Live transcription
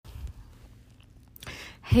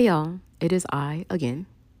Hey y'all, it is I again.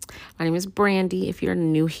 My name is Brandy. If you're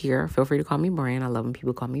new here, feel free to call me Brand. I love when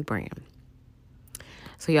people call me Brand.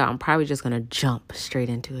 So y'all, I'm probably just gonna jump straight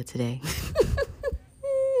into it today.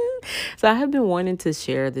 So I have been wanting to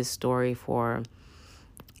share this story for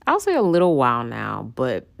I'll say a little while now,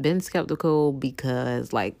 but been skeptical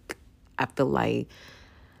because I feel like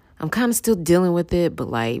I'm kind of still dealing with it, but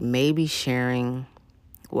like maybe sharing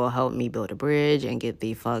will help me build a bridge and get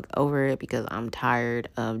the fuck over it because I'm tired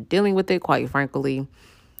of dealing with it, quite frankly.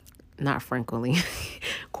 Not frankly,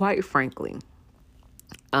 quite frankly.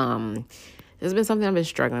 Um, it's been something I've been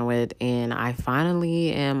struggling with, and I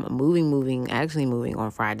finally am actually moving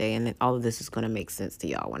on Friday, and all of this is going to make sense to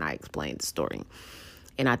y'all when I explain the story.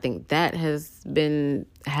 And I think that has been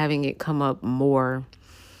having it come up more.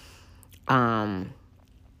 Um,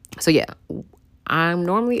 so yeah, I'm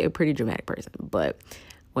normally a pretty dramatic person, but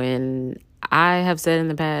when I have said in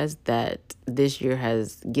the past that this year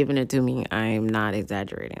has given it to me, I'm not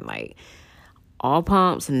exaggerating. Like, all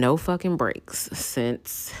pumps, no fucking brakes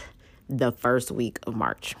since the first week of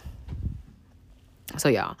March. So,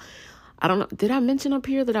 y'all, I don't know. Did I mention up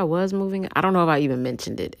here that I was moving? I don't know if I even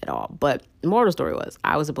mentioned it at all. But the moral of the story was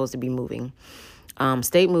I was supposed to be moving.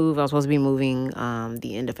 State move. I was supposed to be moving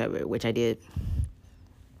the end of February, which I did.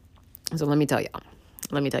 So let me tell y'all.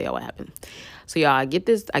 Let me tell y'all what happened. So y'all, I get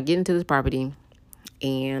into this property,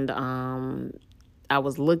 and I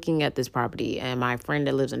was looking at this property, and my friend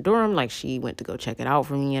that lives in Durham, like, she went to go check it out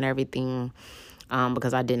for me and everything,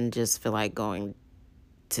 because I didn't just feel like going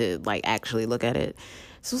to like actually look at it.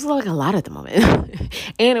 So it was like a lot at the moment.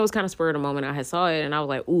 And it was kind of spur of the moment. I had saw it and I was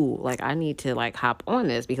like, ooh, like I need to like hop on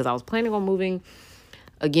this because I was planning on moving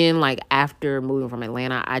again, like after moving from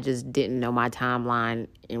Atlanta. I just didn't know my timeline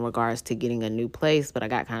in regards to getting a new place, but I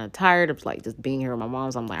got kind of tired of like just being here with my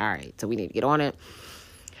mom. So I'm like, all right, so we need to get on it.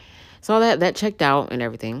 So that checked out and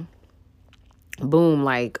everything. Boom,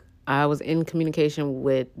 like I was in communication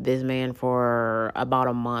with this man for about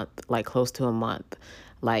a month, like close to a month.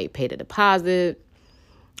 Like paid a deposit,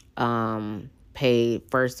 paid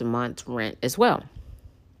first month's rent as well.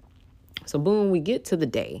 So boom, we get to the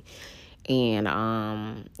day,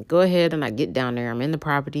 and go ahead and I get down there. I'm in the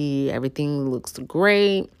property, everything looks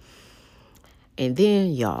great. And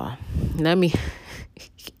then y'all, let me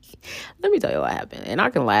let me tell you what happened. And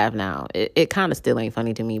I can laugh now. It kind of still ain't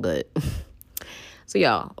funny to me, but so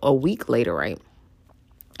y'all, a week later, right?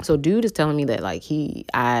 So dude is telling me that like that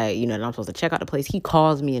I'm supposed to check out the place. He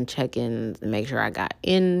calls me and check in and make sure I got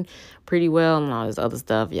in pretty well and all this other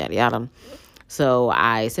stuff, yada yada. So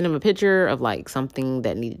I sent him a picture of like something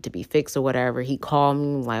that needed to be fixed or whatever. He called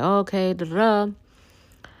me like, oh, okay, da da da.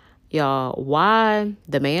 Y'all, why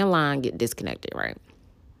the man line get disconnected, right?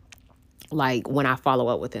 Like when I follow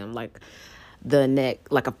up with him, like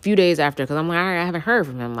a few days after, because I'm like, all right, I haven't heard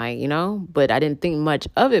from him, but I didn't think much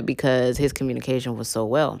of it because his communication was so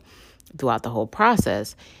well throughout the whole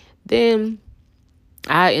process. Then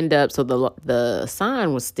I end up, so the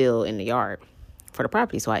sign was still in the yard for the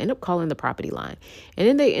property, so I end up calling the property line, and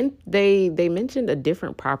then they mentioned a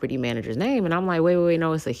different property manager's name, and I'm like, wait,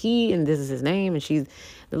 no, it's a he, and this is his name, and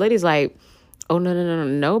the lady's like, oh no,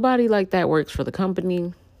 nobody like that works for the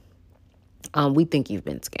company. We think you've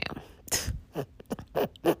been scammed.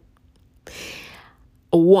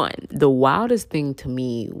 One, the wildest thing to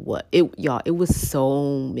me it was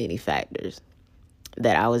so many factors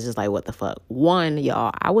that I was just like, what the fuck? One,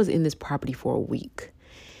 y'all, I was in this property for a week.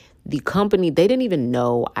 The company, they didn't even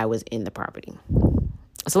know I was in the property.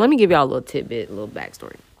 So let me give y'all a little tidbit, a little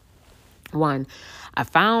backstory. One, I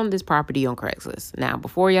found this property on Craigslist. Now,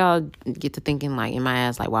 before y'all get to thinking like in my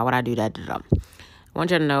ass, like, why would I do that? I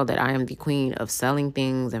want you to know that I am the queen of selling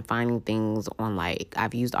things and finding things on, like,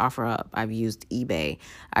 I've used OfferUp, I've used eBay,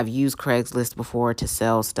 I've used Craigslist before to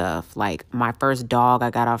sell stuff. Like, my first dog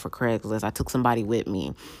I got off of Craigslist, I took somebody with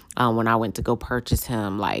me when I went to go purchase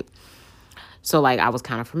him. I was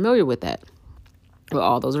kind of familiar with that, with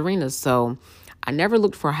all those arenas. So I never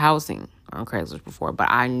looked for housing on Craigslist before, but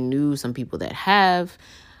I knew some people that have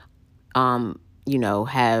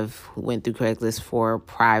went through Craigslist for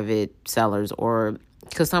private sellers, or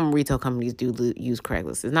because some retail companies do use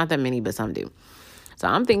Craigslist. It's not that many, but some do. So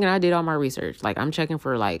I'm thinking I did all my research. Like, I'm checking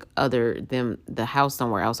for like the house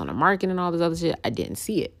somewhere else on the market and all this other shit. I didn't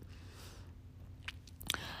see it.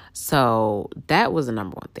 So that was the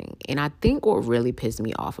number one thing. And I think what really pissed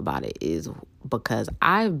me off about it is because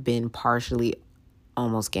I've been partially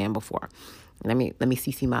almost scammed before. Let me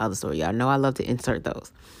see my other story. Y'all know I love to insert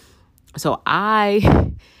those. So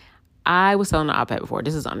I was selling an iPad before.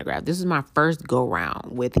 This is undergrad. This is my first go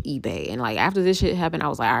round with eBay. And like after this shit happened, I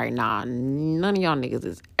was like, all right, nah, none of y'all niggas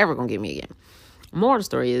is ever gonna get me again. More of the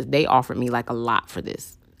story is they offered me like a lot for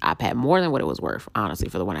this iPad, more than what it was worth, honestly,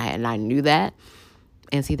 for the one I had. And I knew that.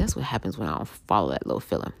 And see, that's what happens when I don't follow that little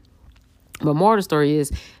feeling. But more of the story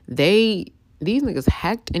is these niggas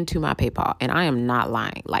hacked into my PayPal, and I am not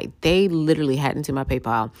lying. Like, they literally hacked into my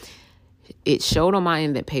PayPal. It showed on my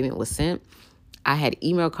end that payment was sent. I had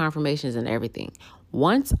email confirmations and everything.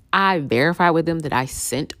 Once I verified with them that I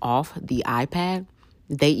sent off the iPad,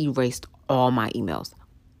 they erased all my emails,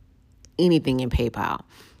 anything in PayPal.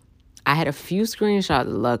 I had a few screenshots,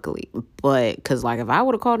 luckily, but because like if I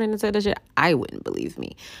would have called in and said that shit, I wouldn't believe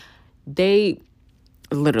me. They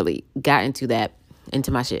literally got into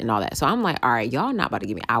my shit and all that. So I'm like, all right, y'all not about to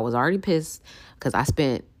get me. I was already pissed because I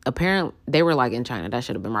spent, apparently, they were like in China. That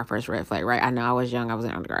should have been my first red flag, right? I know I was young. I was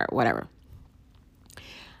in undergrad, whatever.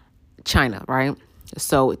 China, right?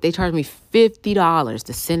 So they charged me $50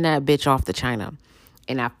 to send that bitch off to China.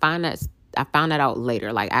 And I found that out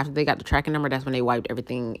later. Like after they got the tracking number, that's when they wiped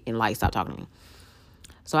everything and like stopped talking to me.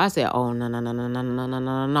 So I said, oh, no.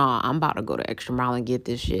 I'm about to go the extra mile and get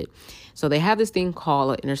this shit. So they have this thing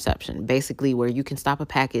called an interception, basically where you can stop a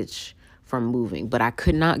package from moving. But I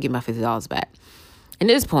could not get my $50 back. At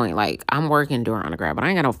this point, like, I'm working during undergrad, but I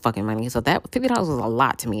ain't got no fucking money. So that $50 was a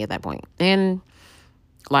lot to me at that point. And,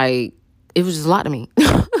 like, it was just a lot to me.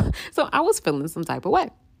 So I was feeling some type of way.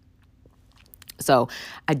 So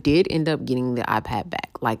I did end up getting the iPad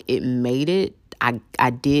back. Like, it made it.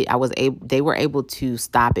 They were able to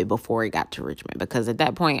stop it before it got to Richmond, because at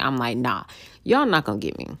that point I'm like, nah, y'all not gonna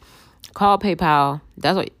get me. Call PayPal.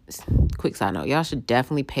 That's what, quick side note, y'all should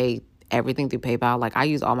definitely pay everything through PayPal. Like, I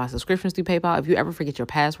use all my subscriptions through PayPal. If you ever forget your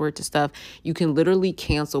password to stuff, you can literally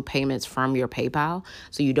cancel payments from your PayPal,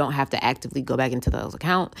 so you don't have to actively go back into those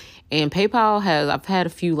accounts. And PayPal I've had a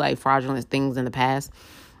few like fraudulent things in the past,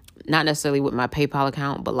 not necessarily with my PayPal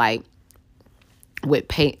account, but like with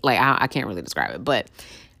I can't really describe it, but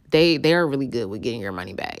they are really good with getting your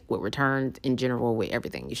money back, with returns in general, with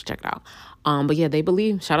everything. You should check it out. But yeah,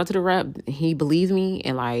 shout out to the rep. He believed me,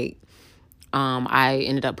 and like, I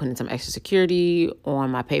ended up putting some extra security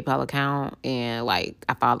on my PayPal account, and like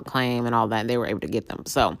I filed a claim and all that, and they were able to get them.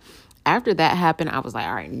 So after that happened, I was like,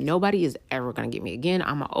 all right, nobody is ever gonna get me again.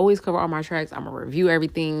 I'm gonna always cover all my tracks. I'm gonna review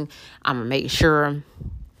everything. I'm gonna make sure.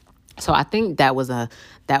 So I think that was a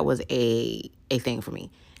thing for me.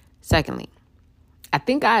 Secondly, I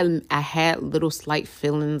think I had little slight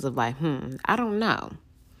feelings of like, I don't know,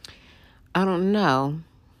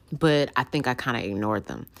 but I think I kind of ignored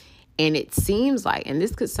them. And it seems like, and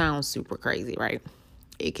this could sound super crazy, right?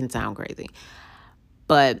 It can sound crazy,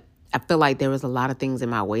 but I feel like there was a lot of things in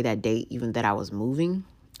my way that day, even that I was moving,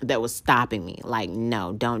 that was stopping me. Like,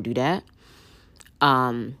 no, don't do that.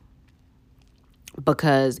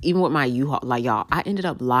 Because even with my U-Haul, like, y'all, I ended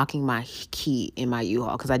up locking my key in my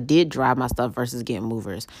U-Haul because I did drive my stuff versus getting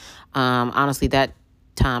movers. Honestly, that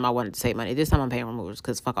time I wanted to save money. This time I'm paying for movers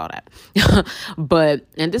because fuck all that.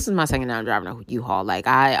 And this is my second time driving a U-Haul. Like,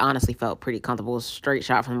 I honestly felt pretty comfortable. Straight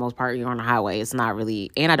shot for the most part. You're on the highway. It's not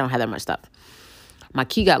really, and I don't have that much stuff. My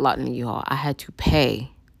key got locked in the U-Haul. I had to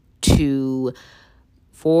pay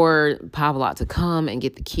for Pop Lock to come and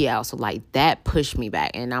get the key out. So like that pushed me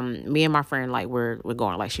back. And me and my friend, like we're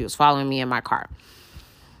going, like she was following me in my car.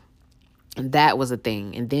 And that was a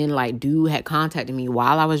thing. And then like dude had contacted me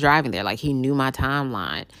while I was driving there. Like he knew my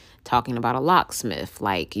timeline, talking about a locksmith,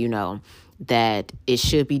 like, you know, that it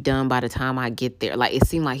should be done by the time I get there. Like it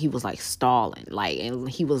seemed like he was like stalling, like, and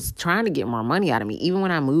he was trying to get more money out of me. Even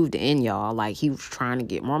when I moved in, y'all, like he was trying to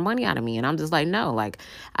get more money out of me. And I'm just like, no, like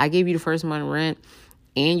I gave you the first month rent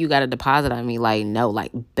and you got a deposit on me, like, no,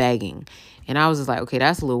 like begging. And I was just like, okay,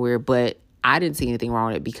 that's a little weird, but I didn't see anything wrong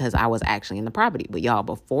with it because I was actually in the property. But y'all,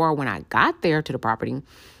 before when I got there to the property,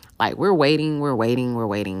 like we're waiting.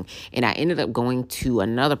 And I ended up going to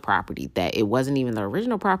another property that it wasn't even the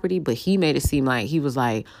original property, but he made it seem like he was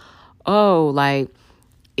like, oh, like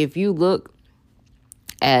if you look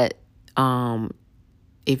at,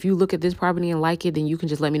 this property and like it, then you can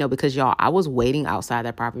just let me know. Because y'all, I was waiting outside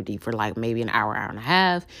that property for like maybe an hour and a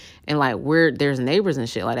half. And like there's neighbors and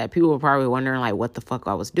shit like that. People were probably wondering like what the fuck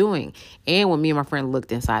I was doing. And when me and my friend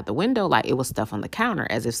looked inside the window, like it was stuff on the counter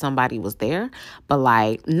as if somebody was there. But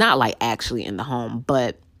like, not like actually in the home,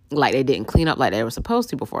 but like they didn't clean up like they were supposed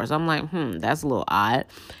to before. So I'm like, that's a little odd.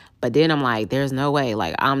 But then I'm like, there's no way.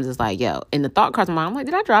 Like, I'm just like, yo. And the thought crossed my mind, I'm like,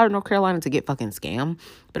 did I drive to North Carolina to get fucking scammed?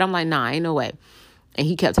 But I'm like, nah, ain't no way. And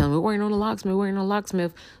he kept telling me, we're waiting on the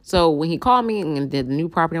locksmith. So when he called me and did the new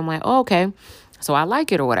property, I'm like, oh, okay. So I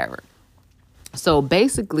like it or whatever. So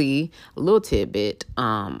basically, a little tidbit,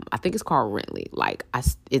 I think it's called Rently. Like,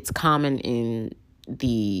 it's common in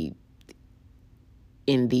the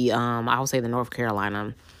in the I would say the North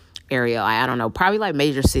Carolina area. I don't know, probably like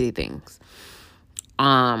major city things.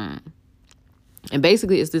 And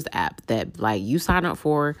basically it's this app that like you sign up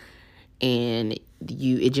for, and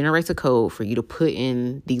it generates a code for you to put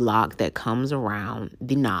in the lock that comes around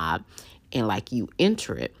the knob, and like you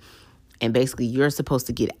enter it, and basically you're supposed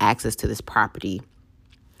to get access to this property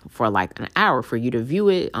for like an hour for you to view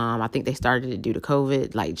it. I think they started it due to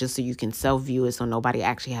COVID, like just so you can self-view it so nobody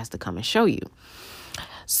actually has to come and show you.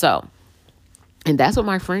 So, and that's what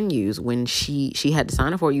my friend used when she had to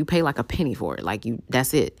sign up for it. You pay like a penny for it. Like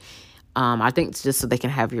that's it. I think it's just so they can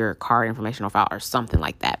have your card information on file or something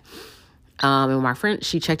like that. And my friend,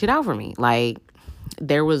 she checked it out for me. Like,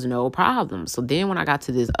 there was no problem. So then when I got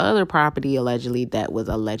to this other property allegedly that was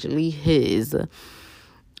allegedly his,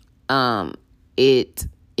 it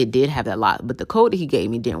did have that lock, but the code that he gave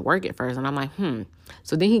me didn't work at first. And I'm like,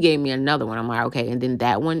 So then he gave me another one. I'm like, okay. And then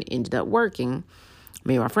that one ended up working.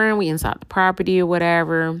 Me and my friend, we inside the property or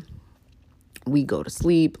whatever. We go to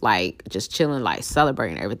sleep, like just chilling, like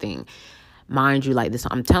celebrating everything. Mind you, like this,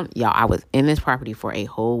 I'm telling y'all, I was in this property for a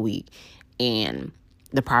whole week and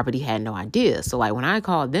the property had no idea. So like when I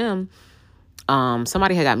called them,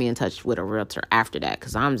 somebody had got me in touch with a realtor after that.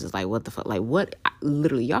 Cause I'm just like, what the fuck? Like what,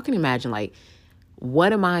 literally, y'all can imagine, like,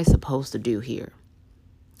 what am I supposed to do here?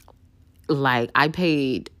 Like I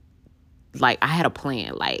paid, like I had a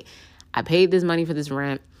plan. Like I paid this money for this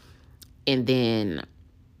rent, and then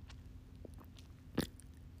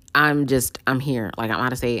I'm here, like I'm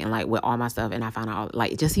out of state and like with all my stuff, and I found out,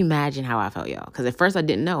 like, just imagine how I felt, y'all. Because at first I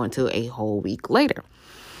didn't know until a whole week later.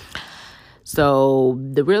 So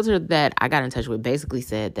the realtor that I got in touch with basically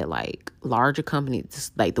said that like larger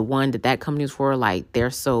companies, like the one that company is for, like they're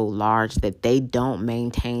so large that they don't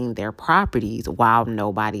maintain their properties while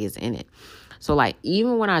nobody is in it. So like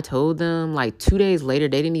even when I told them, like 2 days later,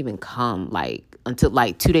 they didn't even come, like until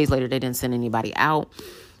like 2 days later, they didn't send anybody out.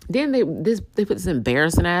 Then they put this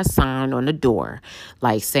embarrassing ass sign on the door,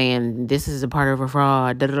 like saying this is a part of a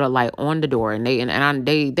fraud, like on the door. And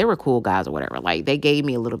they were cool guys or whatever. Like they gave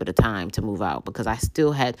me a little bit of time to move out because I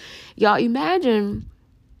still had, y'all imagine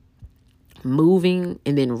moving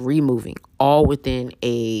and then removing all within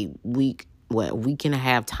a week, week and a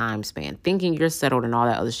half time span, thinking you're settled and all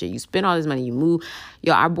that other shit. You spend all this money, you move.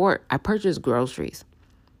 Y'all, I purchased groceries.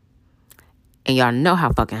 And y'all know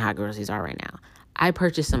how fucking hot groceries are right now. I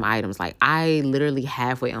purchased some items, like I literally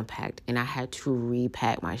halfway unpacked and I had to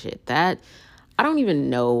repack my shit. That, I don't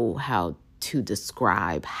even know how to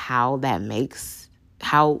describe how that made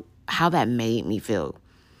me feel.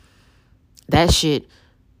 That shit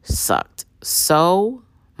sucked so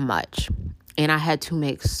much. And I had to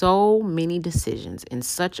make so many decisions in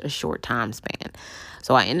such a short time span.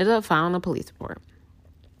 So I ended up filing a police report.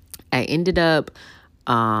 I ended up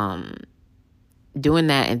doing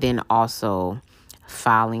that, and then also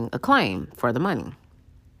filing a claim for the money.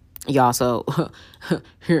 Y'all, so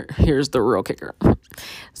here's the real kicker.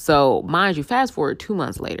 So mind you, fast forward 2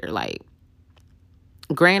 months later, like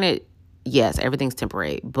granted, yes, everything's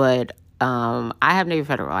temporary, but I have Navy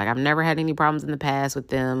Federal. Like I've never had any problems in the past with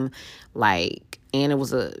them. Like, and it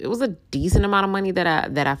was a decent amount of money that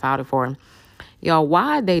I filed it for. Y'all,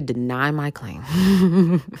 why they deny my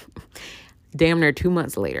claim? Damn near 2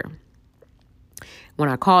 months later. When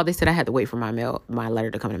I called, they said I had to wait for my letter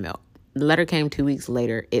to come in the mail. The letter came 2 weeks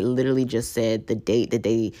later. It literally just said the date that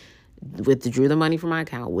they withdrew the money from my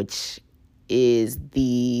account, which is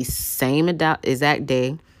the same exact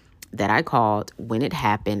day that I called when it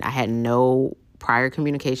happened. I had no prior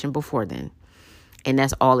communication before then. And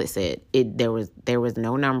that's all it said. There was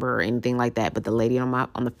no number or anything like that. But the lady on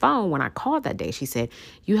the phone, when I called that day, she said,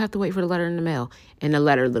 you have to wait for the letter in the mail. And the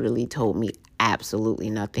letter literally told me absolutely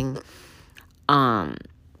nothing.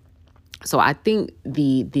 So I think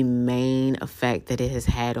the main effect that it has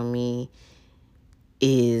had on me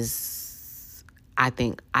is, I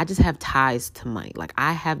think I just have ties to money. Like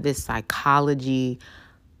I have this psychology,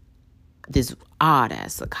 this odd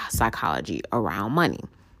ass psychology around money.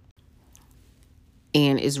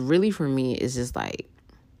 And it's really, for me, it's just like,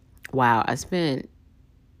 wow, I spent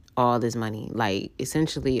all this money, like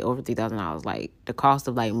essentially over $3,000. Like the cost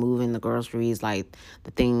of like moving the groceries, like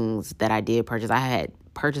the things that I did purchase. I had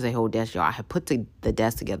purchased a whole desk, y'all. I had put the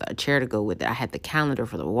desk together, a chair to go with it. I had the calendar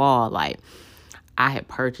for the wall. Like I had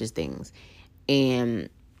purchased things, and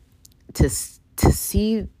to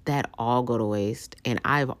see that all go to waste. And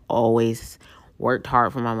I've always worked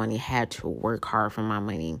hard for my money, had to work hard for my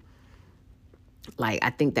money. Like, I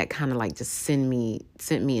think that kind of like just sent me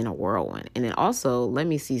in a whirlwind. And then also let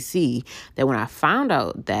me see that when I found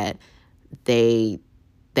out that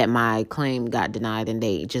my claim got denied, and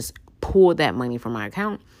they just pulled that money from my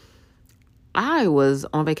account, I was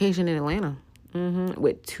on vacation in Atlanta,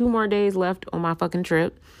 with 2 more days left on my fucking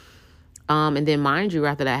trip. And then mind you,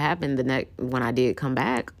 after that happened, when I did come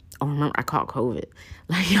back, I remember I caught COVID.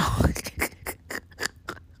 Like, yo,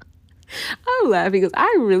 I'm laughing because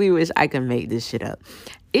I really wish I could make this shit up.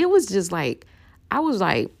 It was just like, I was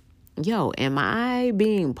like, yo, am I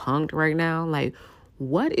being punked right now? Like,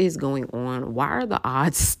 what is going on? Why are the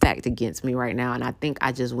odds stacked against me right now? And I think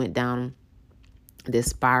I just went down this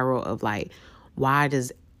spiral of like, why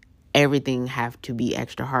does everything have to be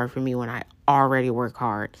extra hard for me when I already work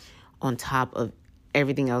hard on top of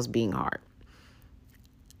everything else being hard?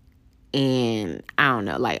 And I don't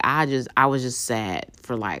know, like I was just sad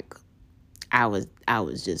for like, I was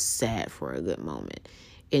just sad for a good moment.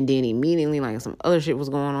 And then immediately like some other shit was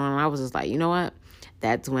going on. And I was just like, you know what?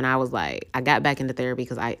 That's when I was like, I got back into therapy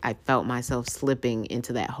because I felt myself slipping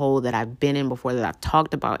into that hole that I've been in before, that I've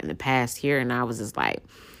talked about in the past here. And I was just like,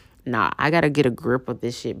 nah, I got to get a grip of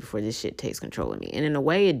this shit before this shit takes control of me. And in a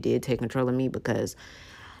way, it did take control of me because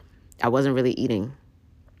I wasn't really eating.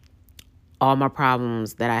 All my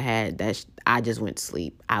problems that I had, I just went to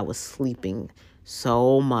sleep. I was sleeping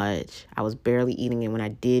so much. I was barely eating. And when I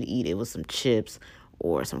did eat, it was some chips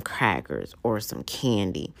or some crackers or some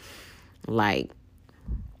candy. Like,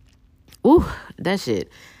 ooh, that shit.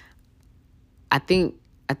 I think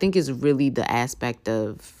it's really the aspect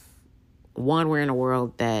of, one, we're in a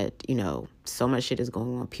world that, so much shit is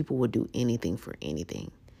going on. People will do anything for anything.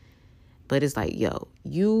 But it's like, yo,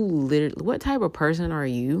 you literally, what type of person are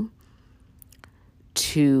you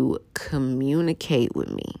to communicate with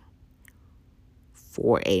me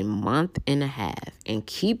for a month and a half and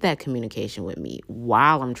keep that communication with me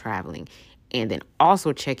while I'm traveling, and then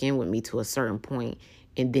also check in with me to a certain point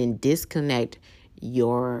and then disconnect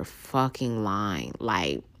your fucking line?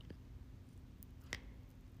 Like,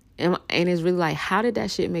 and it's really like, how did that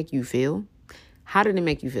shit make you feel? How did it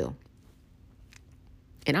make you feel?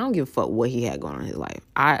 And I don't give a fuck what he had going on in his life.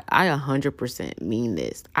 I 100% mean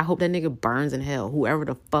this. I hope that nigga burns in hell. Whoever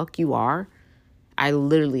the fuck you are, I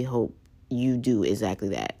literally hope you do exactly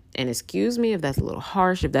that. And excuse me if that's a little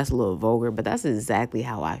harsh, if that's a little vulgar, but that's exactly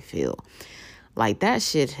how I feel. Like, that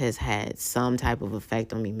shit has had some type of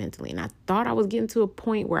effect on me mentally. And I thought I was getting to a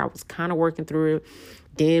point where I was kind of working through it.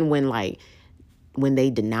 Then when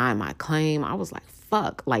they denied my claim, I was like,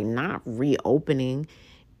 fuck, like, not reopening.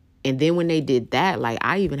 And then when they did that, like,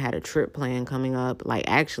 I even had a trip plan coming up. Like,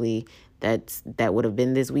 actually, that would have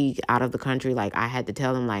been this week out of the country. Like, I had to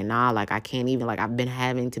tell them, like, nah, like, I can't even, like, I've been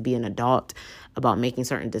having to be an adult about making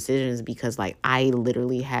certain decisions because, like, I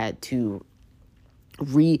literally had to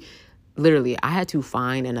I had to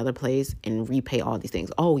find another place and repay all these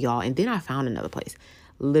things. Oh, y'all. And then I found another place.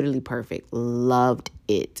 Literally perfect. Loved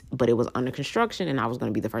it. But it was under construction and I was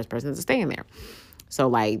going to be the first person to stay in there. So,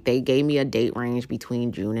 like, they gave me a date range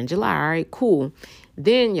between June and July. All right, cool.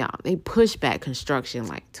 Then, y'all, they pushed back construction,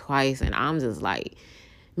 like, twice. And I'm just like,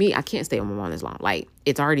 I can't stay with my mom this long. Like,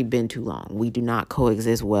 it's already been too long. We do not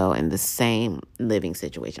coexist well in the same living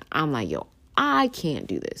situation. I'm like, yo, I can't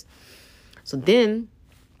do this. So then,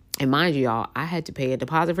 and mind you, y'all, I had to pay a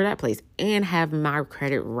deposit for that place and have my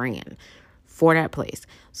credit ran for that place.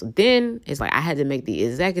 So then it's like I had to make the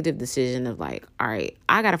executive decision of like, all right,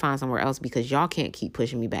 I got to find somewhere else because y'all can't keep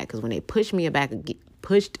pushing me back. Because when they pushed me back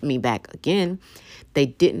again, they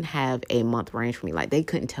didn't have a month range for me. Like, they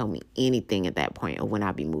couldn't tell me anything at that point of when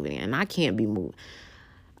I'd be moving in. And I can't be moved.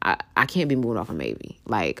 I can't be moved off a maybe.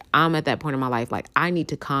 Like, I'm at that point in my life, like, I need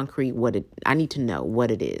to I need to know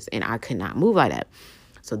what it is. And I could not move like that.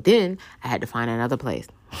 So then I had to find another place,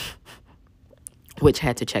 which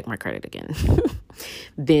had to check my credit again.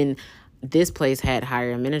 Then this place had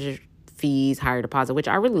higher administrative fees, higher deposit, which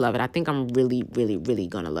I really love it. I think I'm really, really, really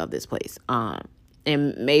going to love this place.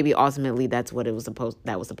 And maybe ultimately that's what was supposed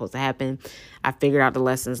to happen. I figured out the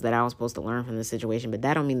lessons that I was supposed to learn from the situation, but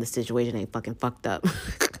that don't mean the situation ain't fucking fucked up.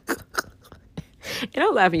 And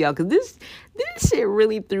I'm laughing, y'all, because this shit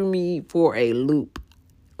really threw me for a loop.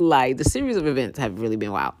 Like, the series of events have really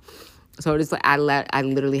been wild. So it's like I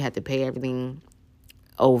literally had to pay everything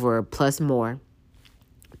over plus more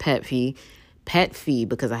pet fee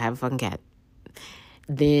because I have a fucking cat.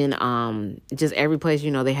 Then just every place,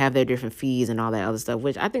 they have their different fees and all that other stuff,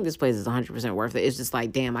 which I think this place is 100% worth it. It's just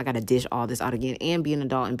like, damn, I got to dish all this out again and be an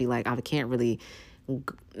adult and be like, I can't really,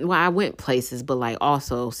 well, I went places, but like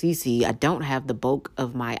also CC, I don't have the bulk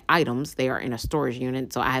of my items. They are in a storage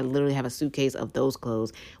unit. So I literally have a suitcase of those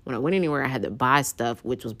clothes. When I went anywhere, I had to buy stuff,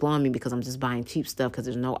 which was blowing me because I'm just buying cheap stuff because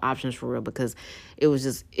there's no options for real, because it was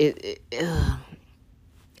just,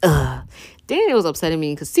 then it was upsetting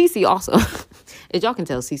me because CC also, As y'all can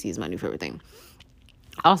tell, CC is my new favorite thing.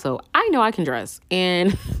 Also, I know I can dress,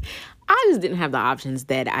 and I just didn't have the options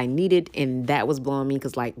that I needed, and that was blowing me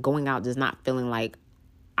because, like, going out just not feeling like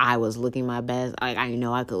I was looking my best. Like, I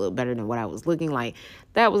know I could look better than what I was looking like.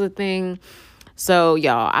 That was a thing. So,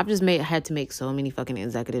 y'all, I've just had to make so many fucking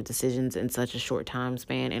executive decisions in such a short time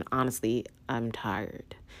span, and honestly, I'm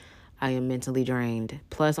tired. I am mentally drained.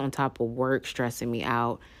 Plus, on top of work stressing me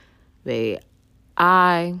out,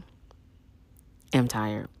 I am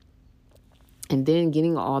tired. And then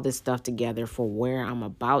getting all this stuff together for where I'm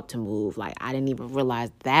about to move, like I didn't even realize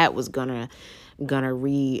that was gonna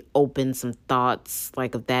reopen some thoughts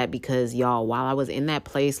like of that, because y'all, while I was in that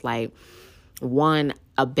place, like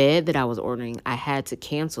a bed that I was ordering, I had to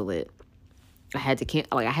cancel it. I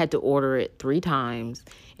had to order it 3 times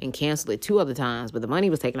and cancel it 2 other times, but the money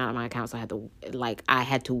was taken out of my account, so I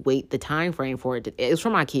had to wait the time frame for it. It was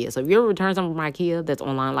from IKEA, so if you ever return something from IKEA that's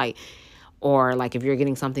online, or if you're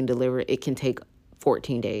getting something delivered, it can take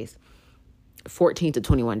 14 to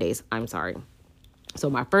 21 days. I'm sorry. So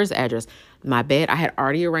my first address, my bed, I had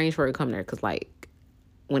already arranged for it to come there, because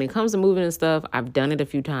when it comes to moving and stuff, I've done it a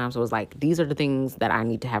few times. So it's these are the things that I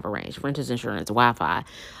need to have arranged: renter's insurance, Wi-Fi.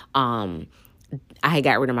 I had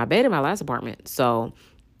got rid of my bed in my last apartment, so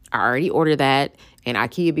I already ordered that, and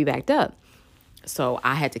IKEA be backed up. So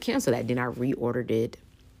I had to cancel that. Then I reordered it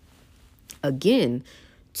again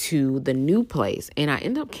to the new place, and I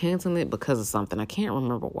ended up canceling it because of something. I can't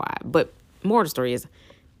remember why, but more of the story is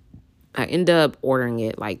I ended up ordering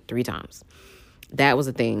it 3 times. That was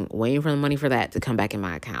the thing, waiting for the money for that to come back in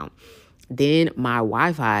my account. Then my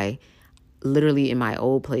Wi-Fi, literally in my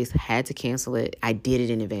old place, had to cancel it. I did it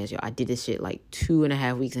in advance, y'all. I did this shit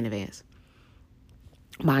 2.5 weeks in advance.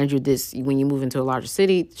 Mind you, when you move into a larger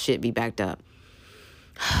city, shit be backed up.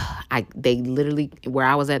 They literally, where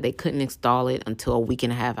I was at, they couldn't install it until a week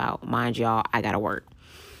and a half out. Mind y'all, I gotta work.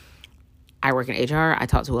 I work in HR. I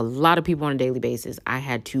talk to a lot of people on a daily basis. I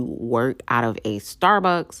had to work out of a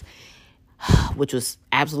Starbucks, which was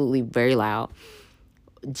absolutely very loud.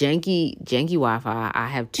 Janky Wi-Fi. I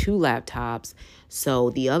have 2 laptops.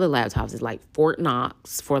 So the other laptops is Fort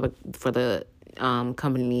Knox for the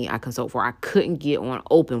company I consult for. I couldn't get on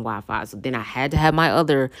open Wi-Fi. So then I had to have my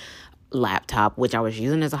other laptop, which I was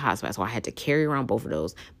using as a hotspot. So I had to carry around both of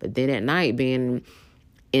those. But then at night, being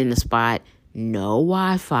in the spot, no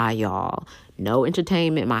Wi-Fi, y'all. No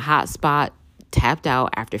entertainment. My hotspot tapped out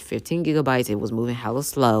after 15 gigabytes. It was moving hella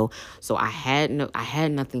slow. So I had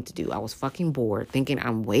nothing to do. I was fucking bored, thinking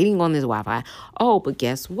I'm waiting on this Wi-Fi. Oh, but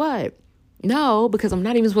guess what? No, because I'm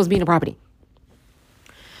not even supposed to be in the property.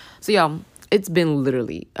 So y'all, it's been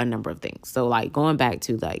literally a number of things. So going back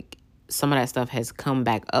to some of that stuff has come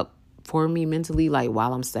back up for me mentally,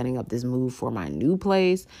 while I'm setting up this move for my new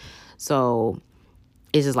place. So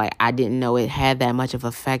it's just I didn't know it had that much of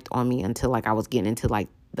effect on me until I was getting into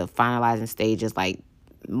the finalizing stages,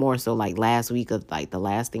 more so last week of the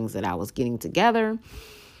last things that I was getting together.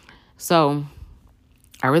 So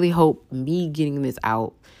I really hope me getting this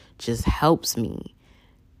out just helps me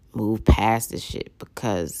move past this shit,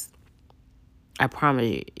 because I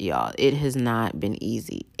promise y'all, it has not been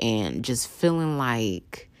easy. And just feeling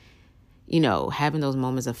having those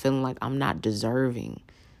moments of feeling I'm not deserving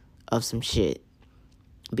of some shit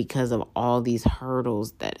because of all these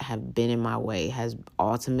hurdles that have been in my way has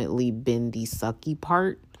ultimately been the sucky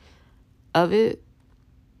part of it.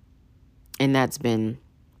 And that's been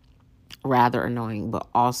rather annoying, but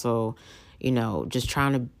also, just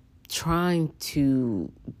trying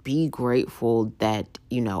to be grateful that,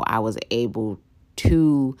 I was able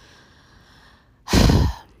to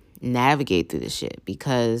navigate through this shit.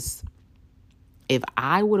 Because if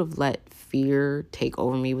I would have let fear take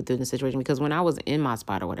over me within the situation, because when I was in my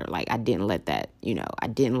spot or whatever, I didn't let that, I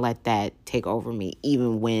didn't let that take over me,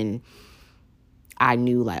 even when I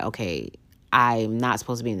knew okay, I'm not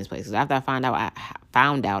supposed to be in this place. Because after I found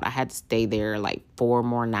out I had to stay there 4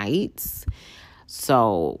 more nights.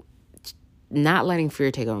 So not letting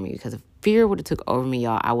fear take over me, because if fear would have took over me,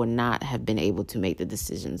 y'all, I would not have been able to make the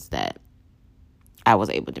decisions that I was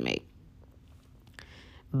able to make.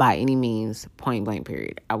 By any means, point blank,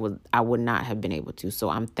 period. I would not have been able to. So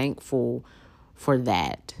I'm thankful for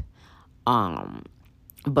that.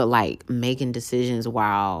 But making decisions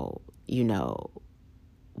while you're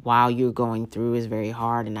going through is very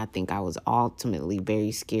hard. And I think I was ultimately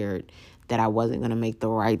very scared that I wasn't going to make the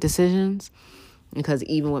right decisions. Because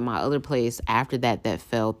even with my other place after that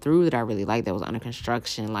fell through, that I really liked, that was under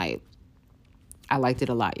construction, I liked it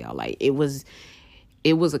a lot, y'all.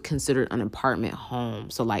 It was considered an apartment home.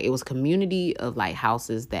 So it was a community of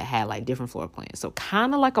houses that had different floor plans. So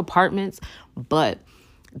kind of like apartments, but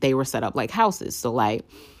they were set up like houses. So like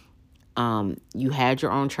you had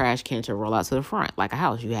your own trash can to roll out to the front like a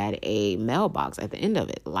house. You had a mailbox at the end of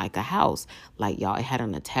it like a house. Like, y'all, it had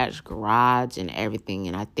an attached garage and everything.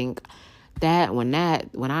 And I think that when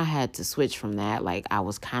I had to switch from that, like, I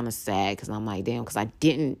was kind of sad because I'm like, damn, because I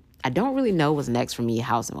don't really know what's next for me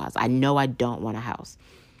housing wise. I know I don't want a house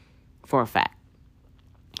for a fact.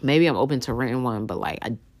 Maybe I'm open to renting one, but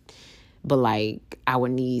I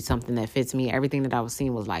would need something that fits me. Everything that I was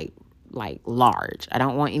seeing was like large. I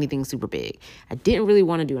don't want anything super big. I didn't really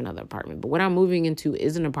want to do another apartment, but what I'm moving into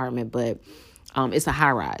is an apartment, but it's a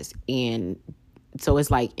high rise, and so it's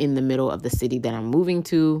like in the middle of the city that I'm moving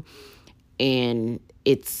to, and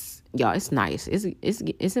it's nice.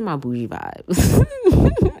 It's in my bougie vibes.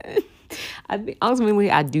 I think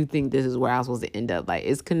ultimately I do think this is where I was supposed to end up. Like,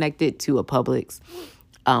 it's connected to a Publix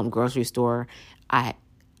grocery store. I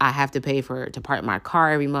have to pay to park my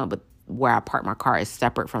car every month, but where I park my car is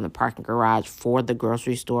separate from the parking garage for the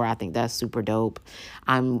grocery store. I think that's super dope.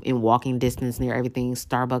 I'm in walking distance near everything.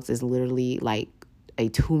 Starbucks is literally like a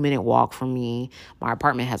 2-minute walk from me. My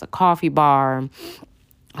apartment has a coffee bar.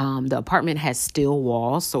 The apartment has steel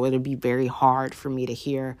walls, so it'll be very hard for me to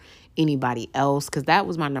hear anybody else, because that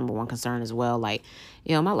was my number one concern as well. Like,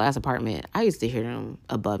 my last apartment, I used to hear them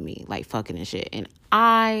above me, like, fucking and shit, and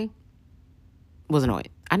I was annoyed.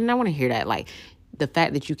 I did not want to hear that. Like, the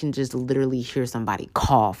fact that you can just literally hear somebody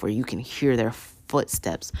cough, or you can hear their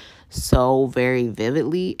footsteps so very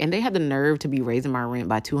vividly, and they had the nerve to be raising my rent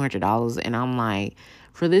by $200, and I'm like,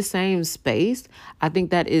 for this same space, I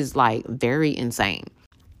think that is like very insane.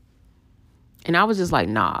 And I was just like,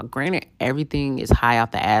 nah, granted, everything is high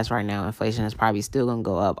out the ass right now. Inflation is probably still going to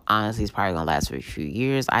go up. Honestly, it's probably going to last for a few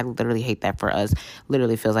years. I literally hate that for us.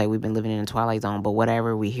 Literally feels like we've been living in a twilight zone. But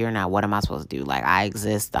whatever, we here now. What am I supposed to do? Like, I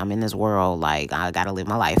exist. I'm in this world. Like, I got to live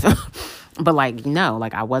my life. But like, no,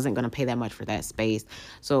 like, I wasn't going to pay that much for that space.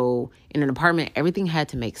 So in an apartment, everything had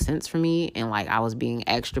to make sense for me. And like, I was being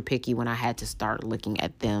extra picky when I had to start looking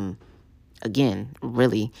at them again,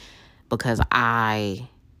 really, because I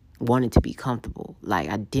wanted to be comfortable. Like,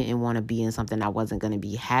 I didn't want to be in something I wasn't going to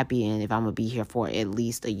be happy in if I'm going to be here for at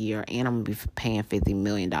least a year and I'm going to be paying $50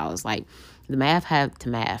 million. Like, the math had to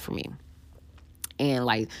math for me. And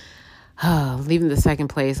like, leaving the second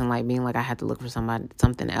place and like being like I had to look for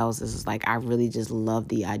something else is like, I really just love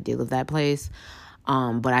the ideal of that place.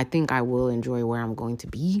 But I think I will enjoy where I'm going to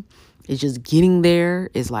be. It's just getting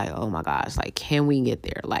there is like, oh my gosh, like, can we get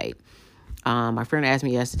there? Like, my friend asked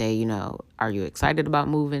me yesterday, are you excited about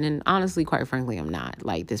moving? And honestly, quite frankly, I'm not.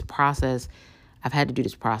 Like, this process, I've had to do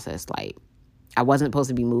this process. Like, I wasn't supposed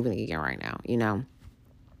to be moving again right now,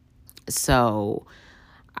 So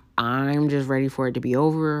I'm just ready for it to be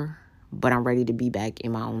over, but I'm ready to be back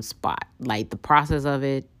in my own spot. Like, the process of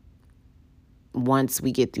it, once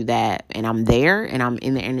we get through that and I'm there and I'm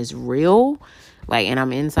in there and it's real, like, and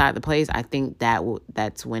I'm inside the place, I think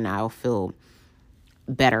that's when I'll feel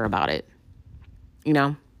better about it.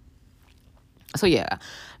 So yeah,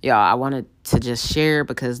 I wanted to just share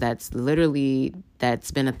because that's been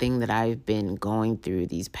a thing that I've been going through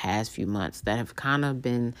these past few months that have kind of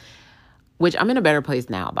been, which I'm in a better place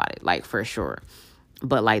now about it, like, for sure.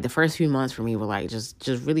 But like, the first few months for me were like just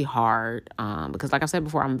really hard, because like I said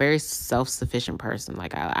before, I'm a very self-sufficient person.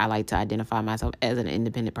 Like, I like to identify myself as an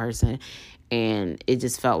independent person, and it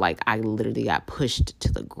just felt like I literally got pushed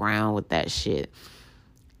to the ground with that shit.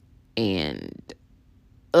 And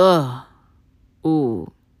I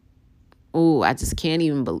just can't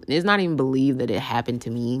even it's not even believe that it happened to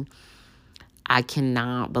me. I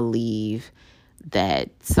cannot believe that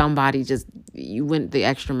somebody you went the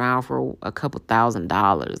extra mile for a couple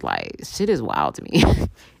 $1,000. Like, shit is wild to me.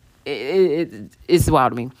 It's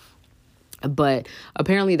wild to me. But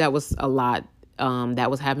apparently that was a lot. That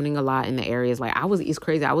was happening a lot in the areas. Like, it's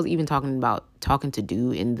crazy. I was even talking to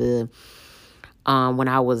dude in the, when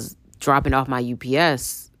I was dropping off my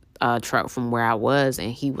UPS truck from where I was,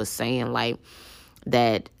 and he was saying like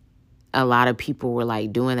that a lot of people were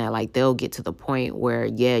like doing that. Like, they'll get to the point where,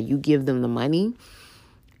 you give them the money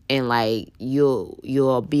and like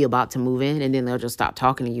you'll be about to move in, and then they'll just stop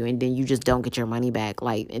talking to you, and then you just don't get your money back.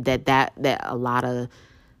 Like, that a lot of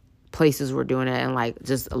places were doing it, and like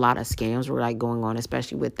just a lot of scams were like going on,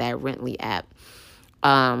 especially with that Rently app.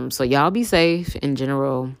 So y'all be safe in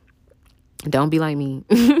general. Don't be like me.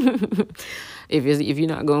 If you're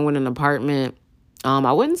not going with an apartment,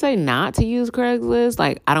 I wouldn't say not to use Craigslist.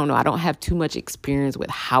 Like, I don't know. I don't have too much experience with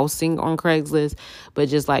housing on Craigslist, but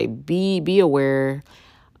just like be aware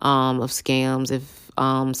of scams. If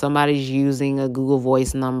somebody's using a Google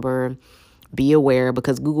Voice number be aware,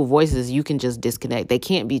 because Google Voices, you can just disconnect. They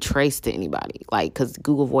can't be traced to anybody. Like, because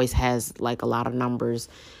Google Voice has like a lot of numbers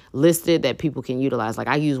listed that people can utilize. Like,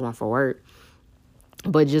 I use one for work.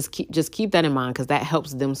 But just keep that in mind, because that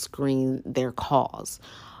helps them screen their calls.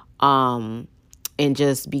 And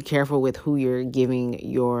just be careful with who you're giving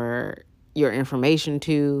your information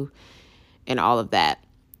to and all of that,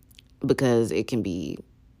 because it can be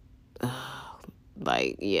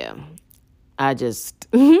like, yeah. I just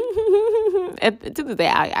to this day,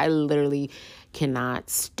 I literally cannot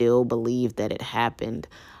still believe that it happened.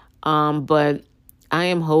 But I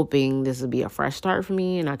am hoping this will be a fresh start for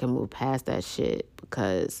me and I can move past that shit,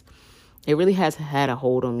 because it really has had a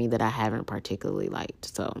hold on me that I haven't particularly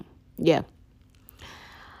liked. So, yeah.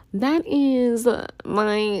 That is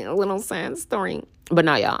my little sad story. But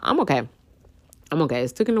no, y'all, I'm okay. I'm okay.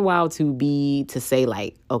 It's taken a while to say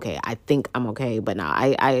like, okay, I think I'm okay, but no,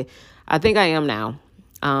 I think I am now.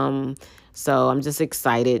 So I'm just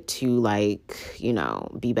excited to, like,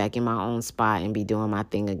 be back in my own spot and be doing my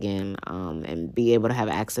thing again, and be able to have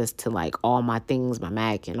access to like all my things, my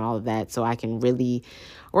Mac and all of that, so I can really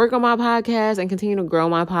work on my podcast and continue to grow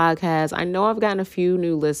my podcast. I know I've gotten a few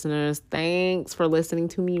new listeners. Thanks for listening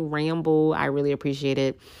to me ramble. I really appreciate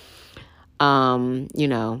it.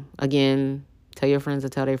 Again, tell your friends to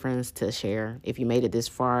tell their friends to share. If you made it this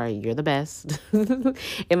far, you're the best.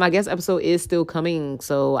 And my guest episode is still coming.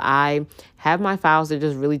 So I have my files. They're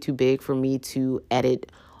just really too big for me to edit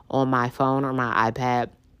on my phone or my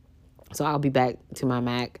iPad. So I'll be back to my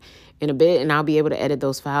Mac in a bit, and I'll be able to edit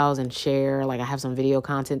those files and share. Like, I have some video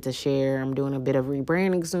content to share. I'm doing a bit of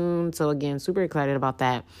rebranding soon. So again, super excited about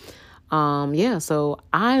that. So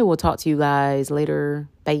I will talk to you guys later.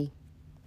 Bye.